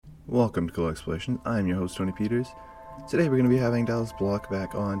Welcome to Cool Exploration. I'm your host, Tony Peters. Today we're going to be having Dallas Block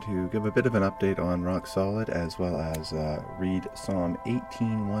back on to give a bit of an update on Rock Solid, as well as read Psalm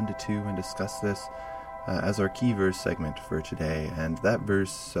 18, 1 to 2, and discuss this as our key verse segment for today. And that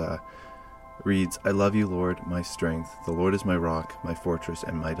verse reads, I love you, Lord, my strength. The Lord is my rock, my fortress,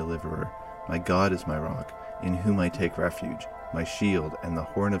 and my deliverer. My God is my rock, in whom I take refuge, my shield and the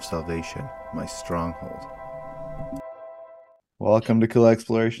horn of salvation, my stronghold. Welcome to Cool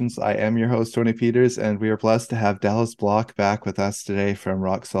Explorations. I am your host, Tony Peters, and we are blessed to have Dallas Block back with us today from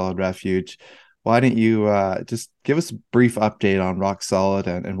Rock Solid Refuge. Why don't you just give us a brief update on Rock Solid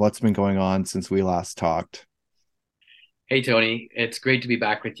and what's been going on since we last talked? Hey Tony, it's great to be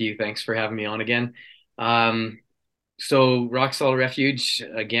back with you. Thanks for having me on again. Um, so Rock Solid Refuge,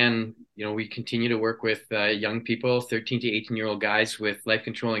 again, we continue to work with young people, 13 to 18-year-old guys with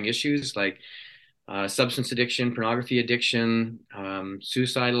life-controlling issues like substance addiction, pornography addiction,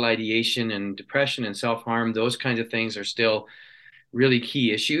 suicidal ideation and depression and self-harm. Those kinds of things are still really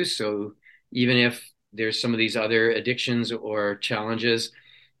key issues. So even if there's some of these other addictions or challenges,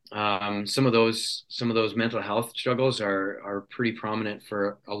 some of those mental health struggles are pretty prominent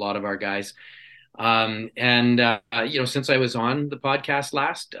for a lot of our guys. And since I was on the podcast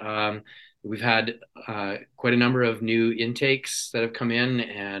last, we've had quite a number of new intakes that have come in,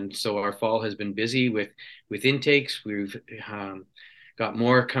 and so our fall has been busy with intakes. We've got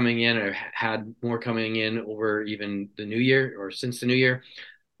more coming in, or had more coming in over even the new year or since the new year.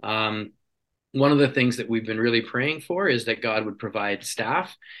 Um, One of the things that we've been really praying for is that God would provide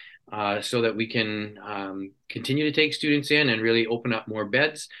staff so that we can continue to take students in and really open up more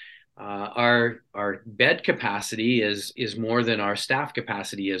beds. Our bed capacity is more than our staff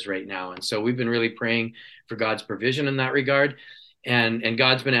capacity is right now, and so we've been really praying for God's provision in that regard. And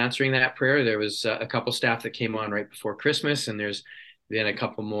God's been answering that prayer. There was a couple staff that came on right before Christmas, and there's been a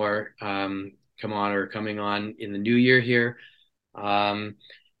couple more coming on in the new year here. Um,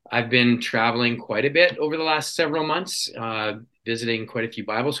 I've been traveling quite a bit over the last several months, visiting quite a few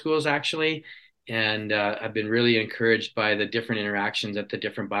Bible schools actually, and I've been really encouraged by the different interactions at the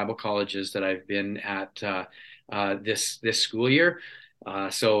different Bible colleges that I've been at this school year.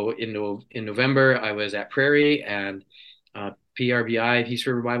 So in November, I was at Prairie and PRBI, Peace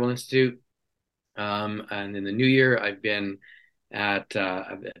River Bible Institute, and in the new year, I've been at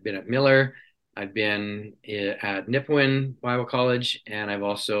Miller. I've been at Nipawin Bible College, and I've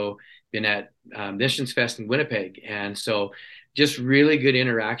also been at Missions Fest in Winnipeg. And so, just really good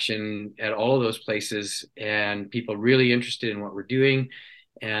interaction at all of those places, and people really interested in what we're doing.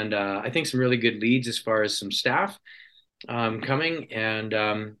 And I think some really good leads as far as some staff coming. And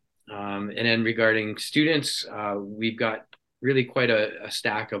then regarding students, we've got really quite a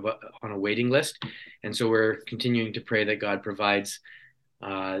stack on a waiting list. And so we're continuing to pray that God provides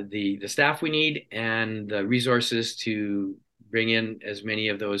the staff we need and the resources to bring in as many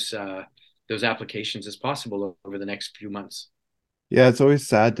of those applications as possible over the next few months. Yeah, it's always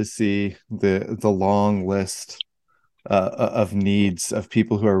sad to see the long list of needs of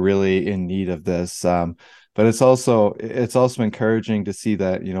people who are really in need of this. But it's also encouraging to see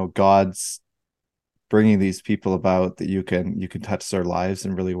that God's bringing these people about, that you can touch their lives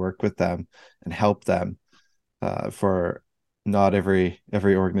and really work with them and help them. For not every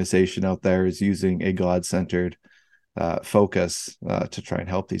organization out there is using a God-centered focus to try and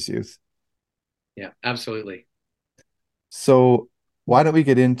help these youth. Yeah, absolutely. So why don't we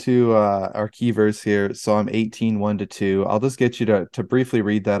get into our key verse here, Psalm 18, 1 to 2. I'll just get you to briefly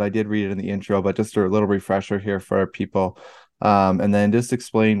read that. I did read it in the intro, but just a little refresher here for our people. And then just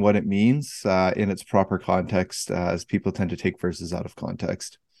explain what it means in its proper context, as people tend to take verses out of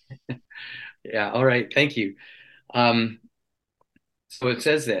context. Yeah, all right. Thank you. Um, so it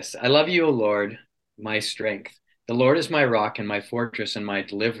says this: I love you, O Lord, my strength. The Lord is my rock and my fortress and my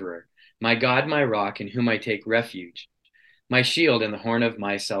deliverer, my God, my rock, in whom I take refuge, my shield and the horn of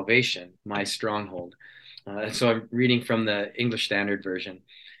my salvation, my stronghold. So I'm reading from the English Standard Version.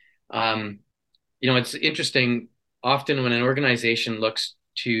 Um, it's interesting. Often, when an organization looks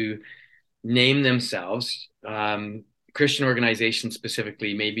to name themselves, Christian organizations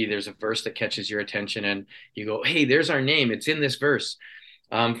specifically, maybe there's a verse that catches your attention and you go, hey, there's our name. It's in this verse.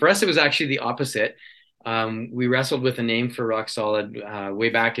 For us, it was actually the opposite. We wrestled with a name for Rock Solid way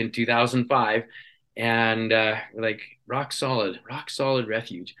back in 2005, and we're like, Rock Solid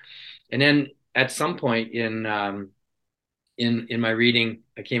Refuge. And then at some point in my reading,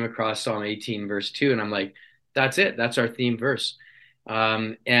 I came across Psalm 18, verse 2, and I'm like, that's it. That's our theme verse.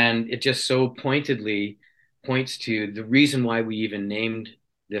 And it just so pointedly points to the reason why we even named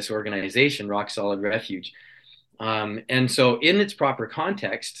this organization Rock Solid Refuge. And so in its proper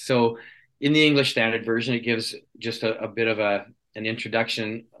context, so in the English Standard Version, it gives just a bit of an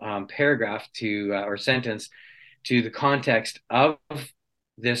introduction paragraph to or sentence to the context of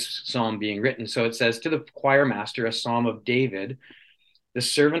this psalm being written. So it says, to the choir master, a psalm of David, the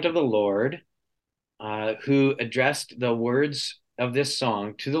servant of the Lord, who addressed the words of this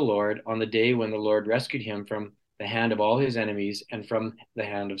song to the Lord on the day when the Lord rescued him from the hand of all his enemies and from the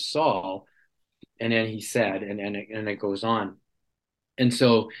hand of Saul. And then he said, and it goes on. And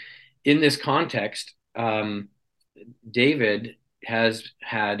so in this context, David has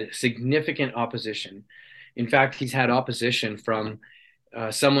had significant opposition. In fact, he's had opposition from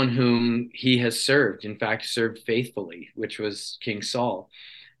someone whom he has served, in fact, served faithfully, which was King Saul.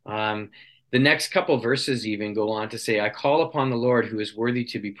 Um, the next couple verses even go on to say, I call upon the Lord who is worthy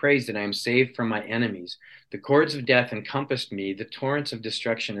to be praised, and I am saved from my enemies. The cords of death encompassed me, the torrents of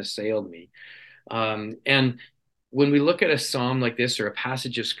destruction assailed me. And when we look at a psalm like this or a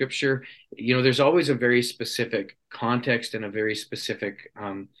passage of scripture, there's always a very specific context and a very specific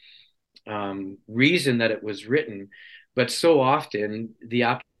reason that it was written. But so often the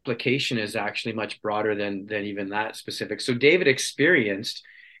application is actually much broader than even that specific. So David experienced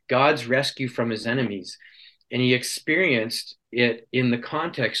God's rescue from his enemies, and he experienced it in the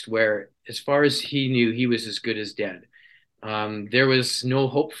context where, as far as he knew, he was as good as dead. There was no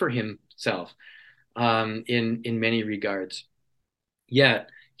hope for himself in many regards. Yet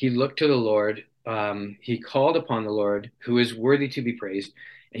he looked to the Lord. He called upon the Lord, who is worthy to be praised,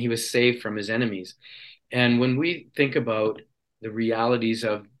 and he was saved from his enemies. And when we think about the realities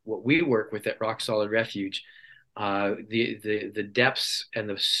of what we work with at Rock Solid Refuge, the depths and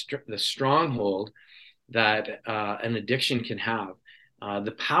the stronghold that an addiction can have,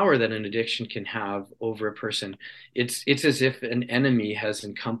 the power that an addiction can have over a person, it's as if an enemy has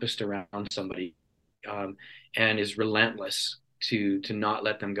encompassed around somebody, and is relentless to not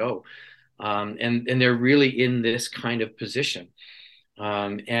let them go. And they're really in this kind of position.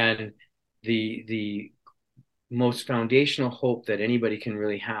 And the most foundational hope that anybody can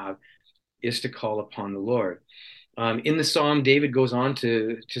really have is to call upon the Lord. In the psalm, David goes on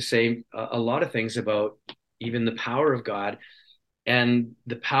to say a lot of things about even the power of God and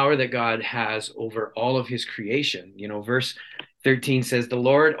the power that God has over all of his creation. Verse 13 says, the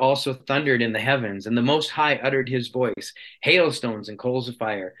Lord also thundered in the heavens, and the Most High uttered his voice, hailstones and coals of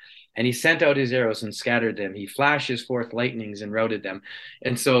fire. And he sent out his arrows and scattered them. He flashes forth lightnings and routed them.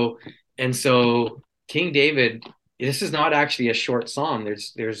 And so King David, this is not actually a short psalm.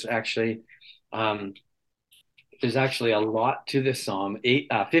 There's actually a lot to this psalm,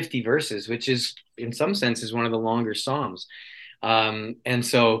 50 verses, which is in some senses one of the longer psalms. And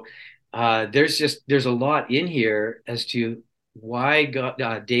so there's a lot in here as to why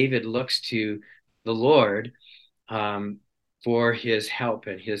David looks to the Lord for his help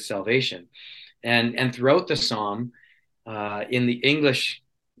and his salvation. And throughout the psalm, in the English,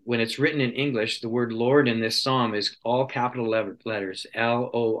 when it's written in English, the word Lord in this psalm is all capital letters,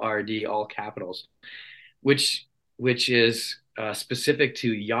 Lord, all capitals, which is specific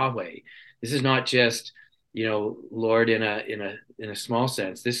to Yahweh. This is not just Lord in a small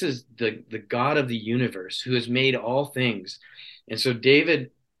sense. This is the God of the universe who has made all things. And so David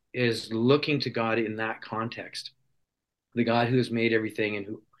is looking to God in that context, the God who has made everything and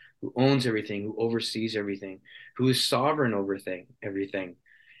who owns everything, who oversees everything, who is sovereign over everything.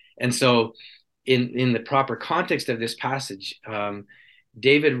 And so in the proper context of this passage,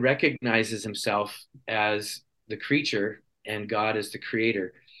 David recognizes himself as the creature and God as the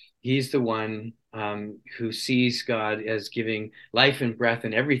creator. He's the one who sees God as giving life and breath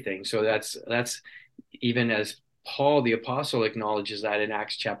and everything. So that's even as Paul the apostle acknowledges that in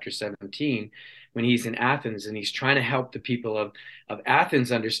Acts chapter 17, when he's in Athens and he's trying to help the people of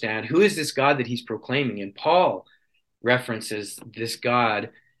Athens understand who is this God that he's proclaiming. And Paul references this God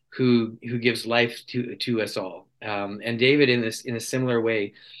who gives life to us all. And David, in a similar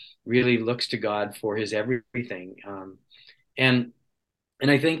way, really looks to God for his everything. And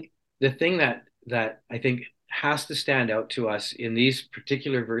I think the thing that I think has to stand out to us in these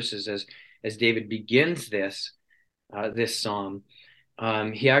particular verses as David begins this psalm,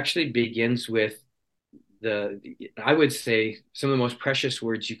 he actually begins with I would say, some of the most precious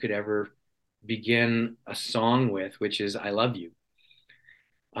words you could ever begin a song with, which is "I love you."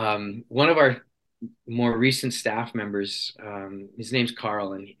 One of our more recent staff members, his name's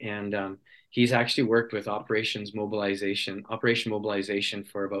Carl, and he's actually worked with Operation Mobilization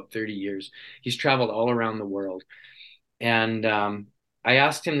for about 30 years. He's traveled all around the world. And I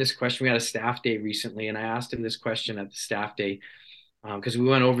asked him this question. We had a staff day recently, and I asked him this question at the staff day because we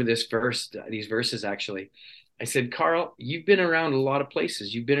went over these verses actually. I said, Carl, you've been around a lot of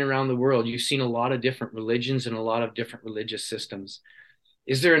places. You've been around the world. You've seen a lot of different religions and a lot of different religious systems.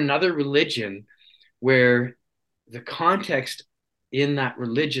 Is there another religion where the context in that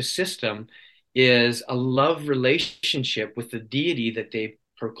religious system is a love relationship with the deity that they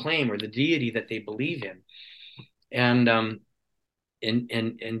proclaim or the deity that they believe in? And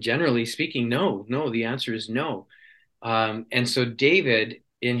generally speaking, no. The answer is no. And so David,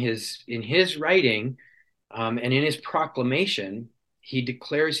 in his writing and in his proclamation, he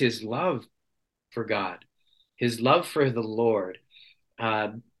declares his love for God, his love for the Lord. Uh,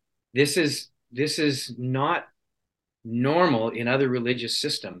 this is not normal in other religious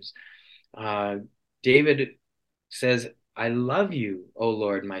systems. Uh, David says, "I love you, O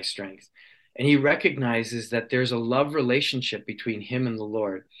Lord, my strength," and he recognizes that there's a love relationship between him and the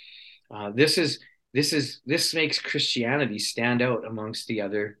Lord. This makes Christianity stand out amongst the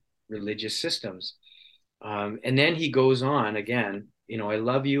other religious systems. And then he goes on again, I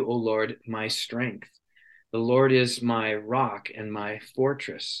love you, O Lord, my strength. The Lord is my rock and my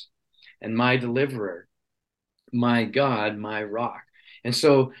fortress and my deliverer, my God, my rock. And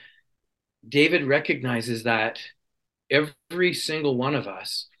so David recognizes that every single one of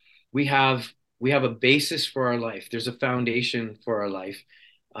us, we have we have a basis for our life. There's a foundation for our life.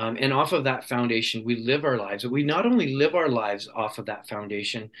 And off of that foundation, we live our lives. We not only live our lives off of that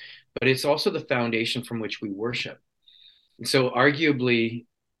foundation, but it's also the foundation from which we worship. And so, arguably,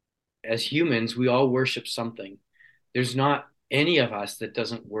 as humans, we all worship something. There's not any of us that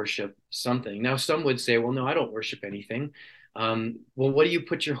doesn't worship something. Now, some would say, well, no, I don't worship anything. Well, what do you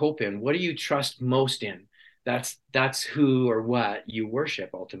put your hope in? What do you trust most in? That's who or what you worship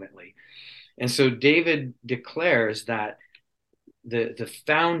ultimately. And so David declares that the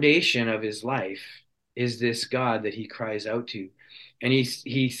foundation of his life is this God that he cries out to. And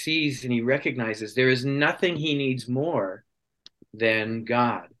he sees and he recognizes there is nothing he needs more than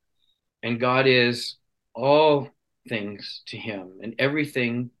God. And God is all things to him, and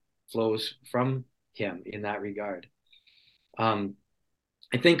everything flows from him in that regard. Um,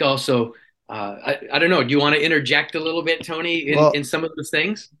 I think also, I don't know, do you want to interject a little bit, Tony, in Well, some of those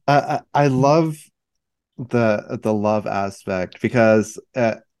things? I love the love aspect because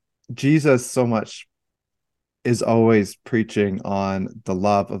Jesus so much is always preaching on the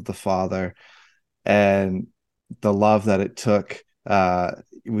love of the Father and the love that it took.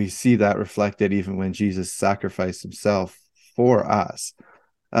 We see that reflected even when Jesus sacrificed himself for us,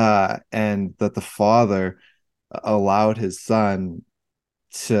 and that the Father allowed his Son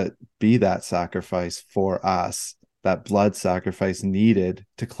to be that sacrifice for us, that blood sacrifice needed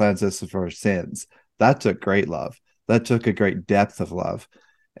to cleanse us of our sins. That took great love. That took a great depth of love.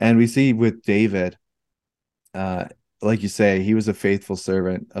 And we see with David, uh, like you say, he was a faithful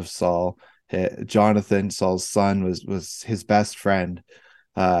servant of Saul. Jonathan, Saul's son, was his best friend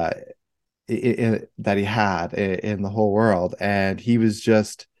uh, that he had in the whole world, and he was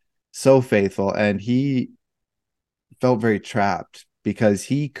just so faithful. And he felt very trapped because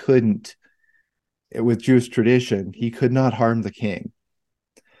he couldn't, with Jewish tradition, he could not harm the king.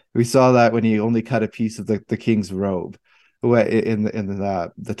 We saw that when he only cut a piece of the king's robe in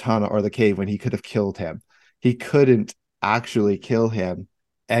the tunnel or the cave when he could have killed him. He couldn't actually kill him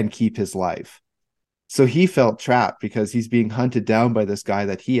and keep his life. So he felt trapped because he's being hunted down by this guy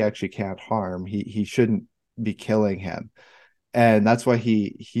that he actually can't harm. He shouldn't be killing him. And that's why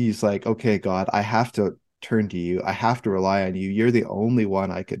he's like, okay, God, I have to turn to you. I have to rely on you. You're the only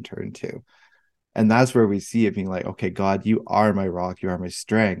one I can turn to. And that's where we see it being like, okay, God, you are my rock, you are my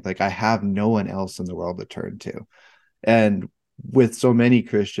strength. Like I have no one else in the world to turn to. And with so many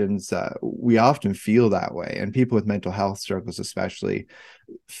Christians, we often feel that way, and people with mental health struggles especially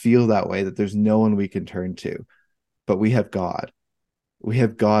feel that way, that there's no one we can turn to, but we have God. We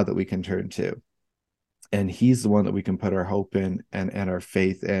have God that we can turn to, and He's the one that we can put our hope in and our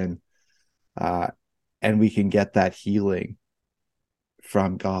faith in, uh, and we can get that healing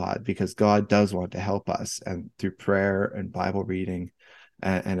from God, because God does want to help us, and through prayer and Bible reading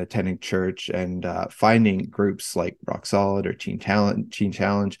and attending church and finding groups like Rock Solid or Teen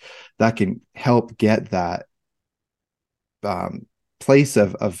Challenge that can help get that place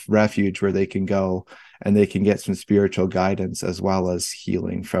of refuge where they can go and they can get some spiritual guidance as well as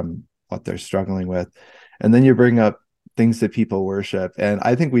healing from what they're struggling with. And then you bring up things that people worship. And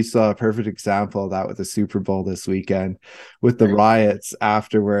I think we saw a perfect example of that with the Super Bowl this weekend with the riots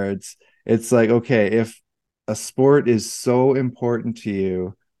afterwards. It's like, okay, if a sport is so important to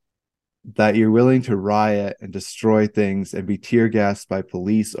you that you're willing to riot and destroy things and be tear gassed by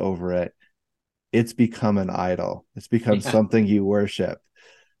police over it, it's become an idol. It's become Yeah. something you worship.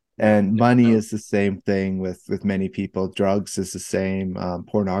 Yeah, And there's money no, is the same thing with many people. Drugs is the same.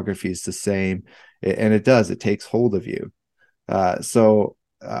 Pornography is the same, and it takes hold of you.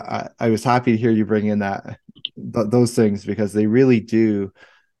 I was happy to hear you bring in those things, because they really do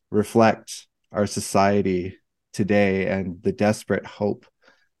reflect our society today and the desperate hope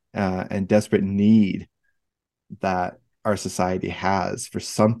and desperate need that our society has for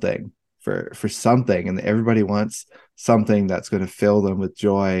something, for something, and everybody wants something that's going to fill them with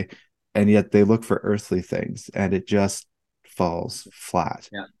joy, and yet they look for earthly things, and it just falls flat.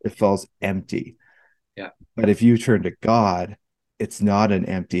 yeah, It falls empty. yeah, But if you turn to God, it's not an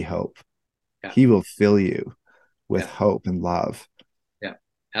empty hope. yeah, He will fill you with yeah, hope and love. yeah,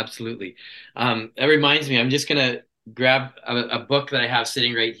 absolutely. That reminds me, I'm just gonna grab a book that I have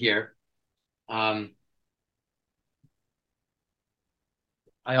sitting right here. Um,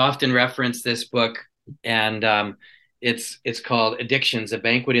 I often reference this book, and it's called Addictions: A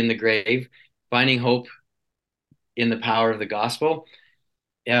Banquet in the Grave, Finding Hope in the Power of the Gospel,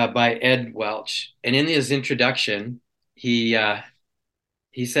 by Ed Welch. And in his introduction, he uh,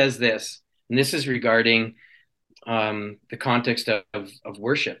 he says this, and this is regarding the context of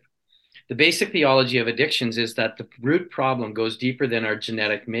worship. The basic theology of addictions is that the root problem goes deeper than our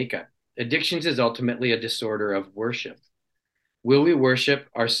genetic makeup. Addictions is ultimately a disorder of worship. Will we worship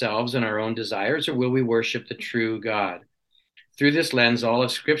ourselves and our own desires, or will we worship the true God? Through this lens, all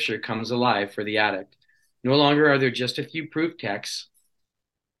of Scripture comes alive for the addict. No longer are there just a few proof texts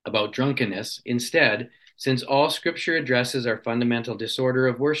about drunkenness. Instead, since all Scripture addresses our fundamental disorder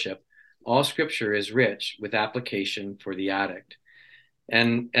of worship, all Scripture is rich with application for the addict.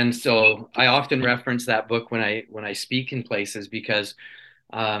 And so I often reference that book when I speak in places, because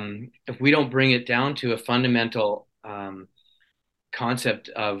if we don't bring it down to a fundamental concept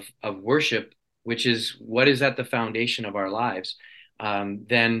of worship, which is what is at the foundation of our lives,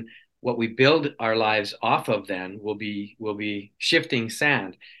 then what we build our lives off of then will be shifting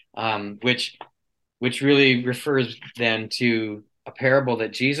sand, which really refers then to a parable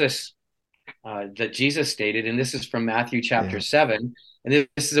that Jesus stated, and this is from Matthew chapter Yeah. 7, and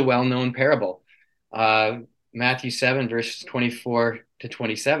this is a well-known parable. Uh, Matthew 7, verses 24 to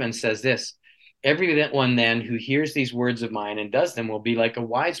 27 says this: Everyone then who hears these words of mine and does them will be like a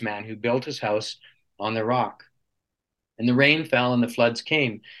wise man who built his house on the rock. And the rain fell and the floods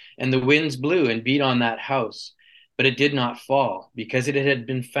came, and the winds blew and beat on that house, but it did not fall, because it had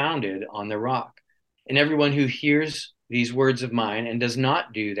been founded on the rock. And everyone who hears these words of mine and does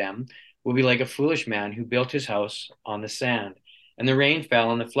not do them will be like a foolish man who built his house on the sand. And the rain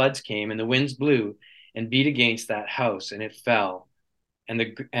fell and the floods came and the winds blew and beat against that house, and it fell,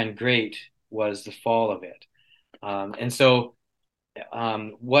 and great was the fall of it.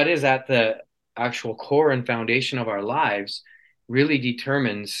 What is at the actual core and foundation of our lives really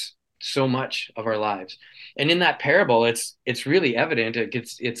determines so much of our lives. And in that parable, it's really evident.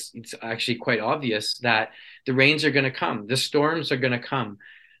 It's actually quite obvious that the rains are going to come, the storms are going to come.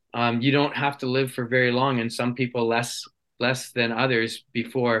 You don't have to live for very long, and some people less than others,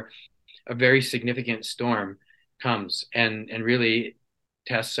 before a very significant storm comes and really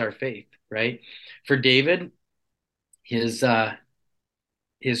tests our faith. Right? For David, his uh,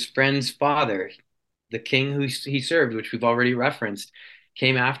 his friend's father, the king who he served, which we've already referenced,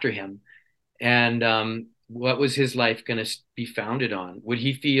 came after him. And what was his life going to be founded on? Would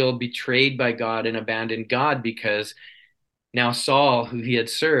he feel betrayed by God and abandon God because now Saul, who he had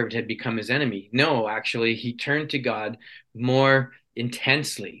served, had become his enemy? No, actually, he turned to God more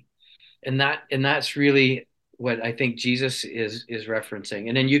intensely. And that's really what I think Jesus is referencing.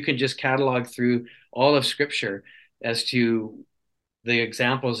 And then you can just catalog through all of Scripture as to the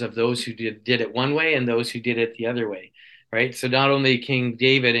examples of those who did it one way and those who did it the other way, right? So not only King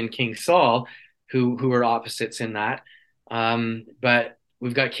David and King Saul, who are opposites in that, but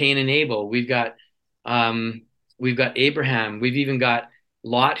we've got Cain and Abel, we've got Abraham, we've even got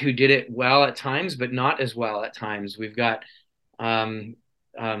Lot, who did it well at times, but not as well at times. We've got um,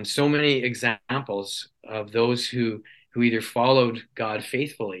 so many examples of those who either followed God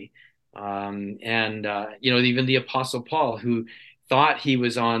faithfully, and even the Apostle Paul, who thought he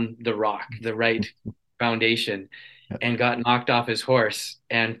was on the rock, the right foundation, and got knocked off his horse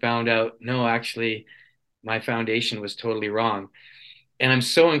and found out, no, actually, my foundation was totally wrong. And I'm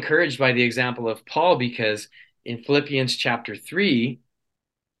so encouraged by the example of Paul, because in Philippians chapter 3,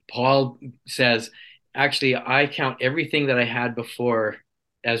 Paul says, actually, I count everything that I had before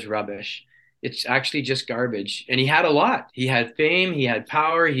as rubbish. It's actually just garbage. And he had a lot. He had fame, he had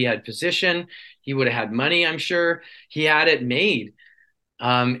power, he had position, he would have had money, I'm sure. He had it made.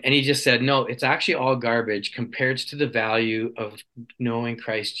 And he just said, no, it's actually all garbage compared to the value of knowing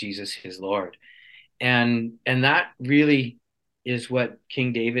Christ Jesus, his Lord. And that really is what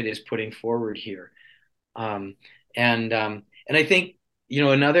King David is putting forward here. Um, and I think,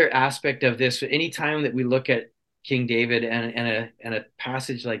 another aspect of this, anytime that we look at King David and a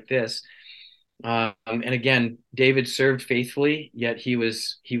passage like this, and again, David served faithfully, yet he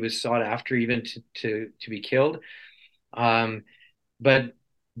was sought after even to be killed. Um, but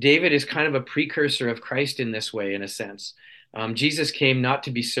David is kind of a precursor of Christ in this way, in a sense. Jesus came not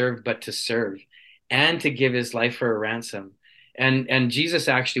to be served, but to serve, and to give his life for a ransom. And Jesus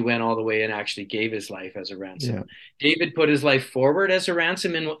actually went all the way and actually gave his life as a Yeah. ransom. David put his life forward as a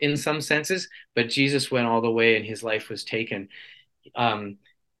ransom in some senses, but Jesus went all the way and his life was taken. Um,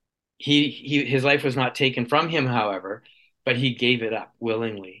 his life was not taken from him, however, but he gave it up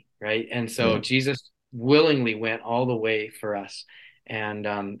willingly, right? And so Yeah. Jesus willingly went all the way for us. And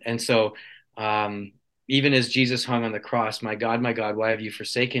so um, even as Jesus hung on the cross, my God, why have you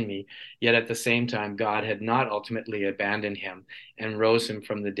forsaken me? Yet at the same time, God had not ultimately abandoned him and rose him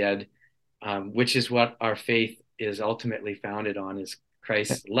from the dead, which is what our faith is ultimately founded on: is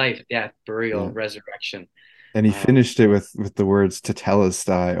Christ's life, death, burial, Yeah. resurrection. And he Um, finished it with the words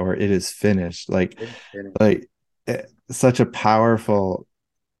tetelestai, or it is finished. Like such a powerful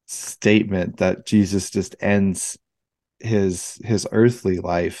statement that Jesus just ends his earthly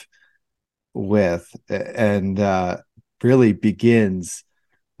life with, and really begins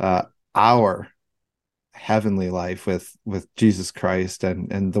uh our heavenly life with Jesus Christ,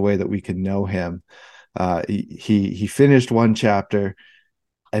 and the way that we can know him. He finished one chapter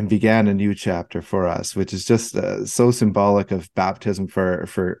and began a new chapter for us, which is just so symbolic of baptism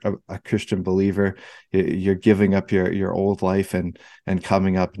for a Christian believer. You're giving up your old life and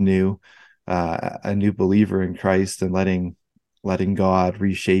coming up new, a new believer in Christ, and letting God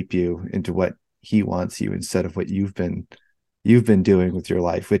reshape you into what He wants you, instead of what you've been doing with your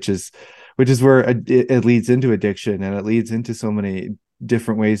life, which is where it leads into addiction, and it leads into so many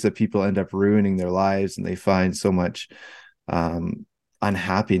different ways that people end up ruining their lives, and they find so much um,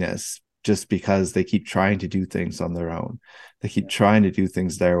 unhappiness just because they keep trying to do things on their own. They keep trying to do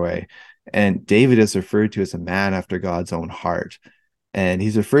things their way. And David is referred to as a man after God's own heart. And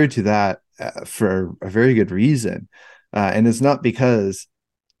he's referred to that for a very good reason. And it's not because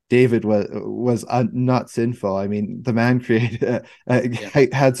David was not sinful. I mean, the man created yeah,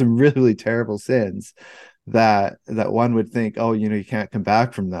 had some really terrible sins that one would think, oh, you can't come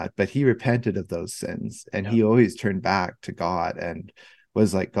back from that. But he repented of those sins, and yeah, he always turned back to God and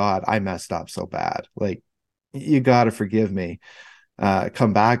was like, God, I messed up so bad. Like, you got to forgive me.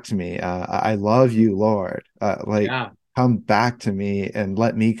 Come back to me. I love you, Lord. Like, yeah. come back to me and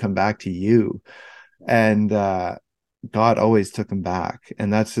let me come back to you. And God always took him back.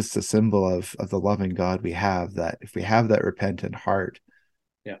 And that's just a symbol of the loving God we have, that if we have that repentant heart,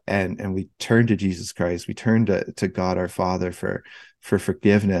 Yeah, and we turn to Jesus Christ, we turn to God our Father for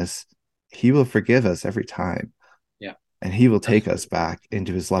forgiveness, he will forgive us every time, yeah, and he will take us absolutely. back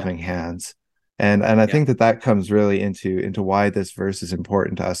into his Yeah, loving hands. And I yeah, think that comes really into why this verse is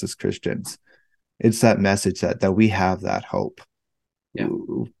important to us as Christians. It's that message that we have that hope. yeah,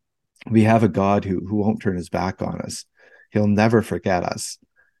 We have a God who won't turn his back on us. He'll never forget us.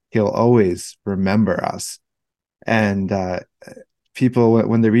 He'll always remember us. yeah, And people,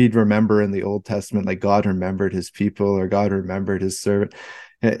 when they read remember in the Old Testament, like God remembered his people or God remembered his servant,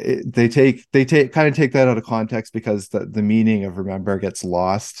 they kind of take that out of context, because the meaning of remember gets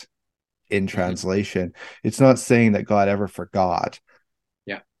lost in mhm, translation. It's not saying that God ever forgot.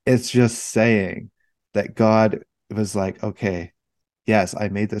 yeah, It's just saying that God was like, okay, yes, I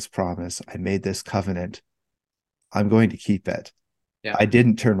made this promise, I made this covenant, I'm going to keep it. yeah, I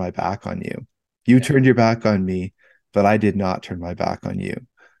didn't turn my back on you. You yeah, turned your back on me, but I did not turn my back on you.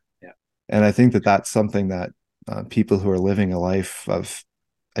 yeah, And I think that that's something that people who are living a life of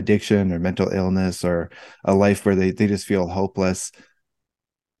addiction or mental illness, or a life where they just feel hopeless,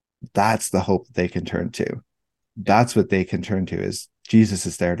 that's the hope that they can turn to. yeah, That's what they can turn to, is Jesus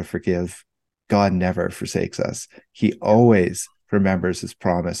is there to forgive. God never forsakes us. He yeah. always remembers his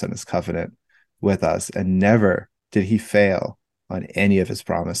promise and his covenant with us, and never did he fail on any of his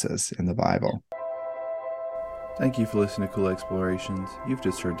promises in the Bible. Thank you for listening to Cool Explorations. You've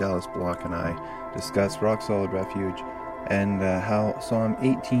just heard Dallas Block and I discuss Rock Solid Refuge, and how Psalm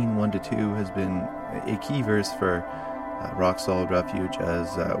 18, 1-2 has been a key verse for Rock Solid Refuge,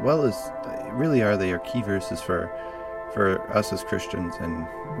 as well as really are key verses for us as Christians, and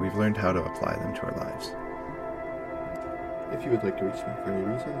we've learned how to apply them to our lives. If you would like to reach me for any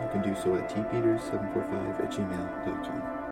reason, you can do so at tpeters745@gmail.com.